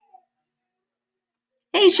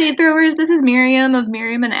Shade Throwers. This is Miriam of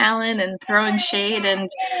Miriam and Alan and Throwing Shade, and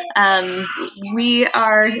um, we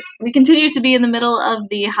are we continue to be in the middle of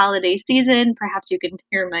the holiday season. Perhaps you can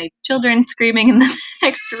hear my children screaming in the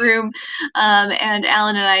next room, and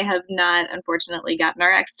Alan and I have not, unfortunately, gotten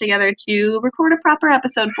our acts together to record a proper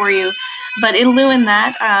episode for you. But in lieu in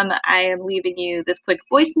that, I am leaving you this quick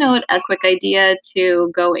voice note, a quick idea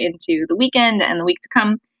to go into the weekend and the week to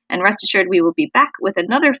come. And rest assured, we will be back with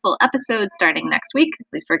another full episode starting next week. At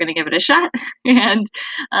least we're going to give it a shot. And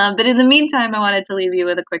but in the meantime, I wanted to leave you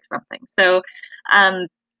with a quick something. So um,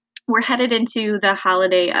 we're headed into the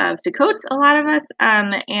holiday of Sukkot, a lot of us,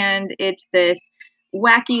 and it's this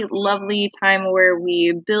wacky, lovely time where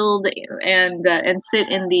we build and sit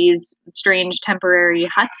in these strange temporary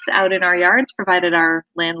huts out in our yards, provided our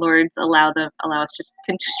landlords allow us to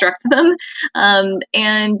construct them,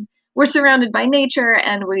 and we're surrounded by nature,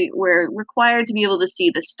 and we're required to be able to see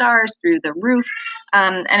the stars through the roof,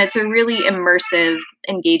 and it's a really immersive,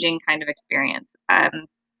 engaging kind of experience.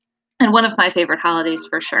 And one of my favorite holidays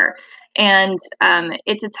for sure. And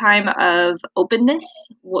it's a time of openness.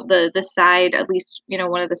 The side, at least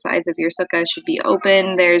one of the sides of your sukkah should be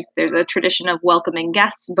open. There's a tradition of welcoming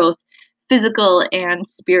guests, both physical and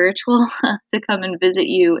spiritual, to come and visit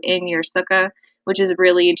you in your sukkah, which is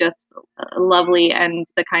really just lovely and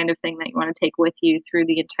the kind of thing that you want to take with you through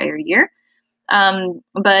the entire year.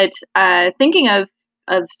 But thinking of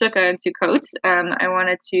Sukkah and Sukkot, I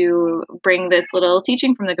wanted to bring this little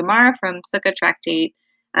teaching from the Gemara from Sukkah Tractate,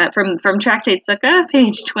 from Tractate Sukkah,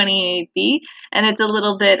 page 28b, and it's a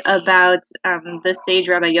little bit about the sage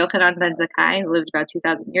Rabbi Yochanan ben Zakkai, who lived about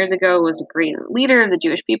 2,000 years ago, was a great leader of the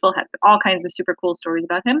Jewish people, had all kinds of super cool stories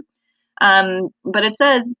about him. But it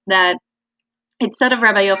says that it's said of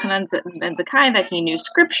Rabbi Yochanan ben Zakkai that he knew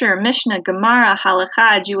scripture, Mishnah, Gemara,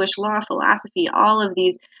 Halakha, Jewish law, philosophy, all of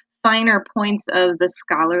these finer points of the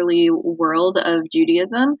scholarly world of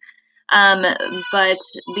Judaism. Um, but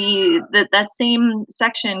that same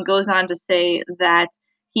section goes on to say that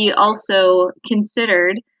he also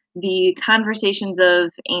considered the conversations of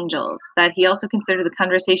angels, that he also considered the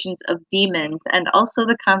conversations of demons, and also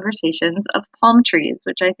the conversations of palm trees,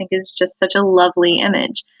 which I think is just such a lovely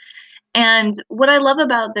image. And what I love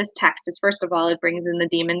about this text is, first of all, it brings in the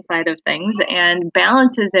demon side of things and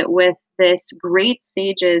balances it with this great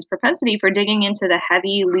sage's propensity for digging into the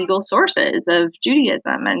heavy legal sources of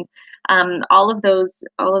Judaism and all of those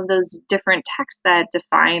different texts that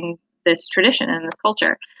define this tradition and this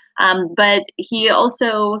culture. But he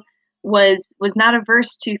also was not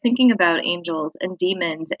averse to thinking about angels and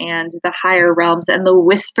demons and the higher realms and the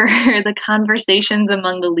whisper, the conversations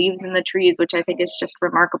among the leaves and the trees, which I think is just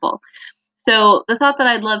remarkable. So the thought that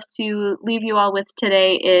I'd love to leave you all with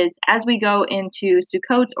today is, as we go into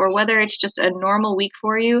Sukkot, or whether it's just a normal week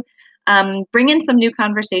for you, bring in some new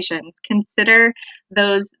conversations. Consider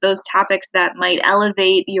those topics that might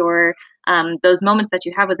elevate your those moments that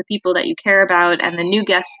you have with the people that you care about, and the new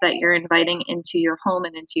guests that you're inviting into your home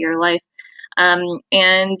and into your life,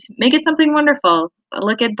 and make it something wonderful.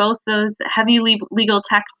 Look at both those heavy legal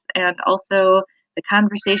texts and also the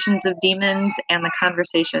conversations of demons and the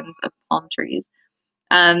conversations of palm trees.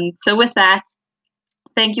 So with that,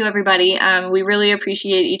 thank you, everybody. We really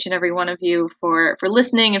appreciate each and every one of you for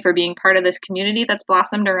listening and for being part of this community that's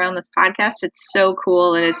blossomed around this podcast. It's so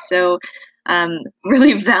cool, and it's so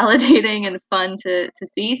really validating and fun to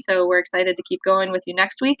see. So we're excited to keep going with you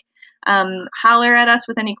next week. Holler at us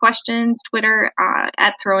with any questions. Twitter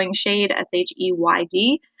at Throwing Shade,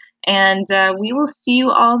 SHEYD, and we will see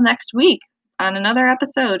you all next week on another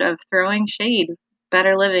episode of Throwing Shade: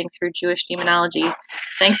 Better Living Through Jewish Demonology.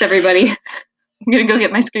 Thanks, everybody. I'm going to go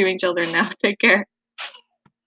get my screaming children now. Take care.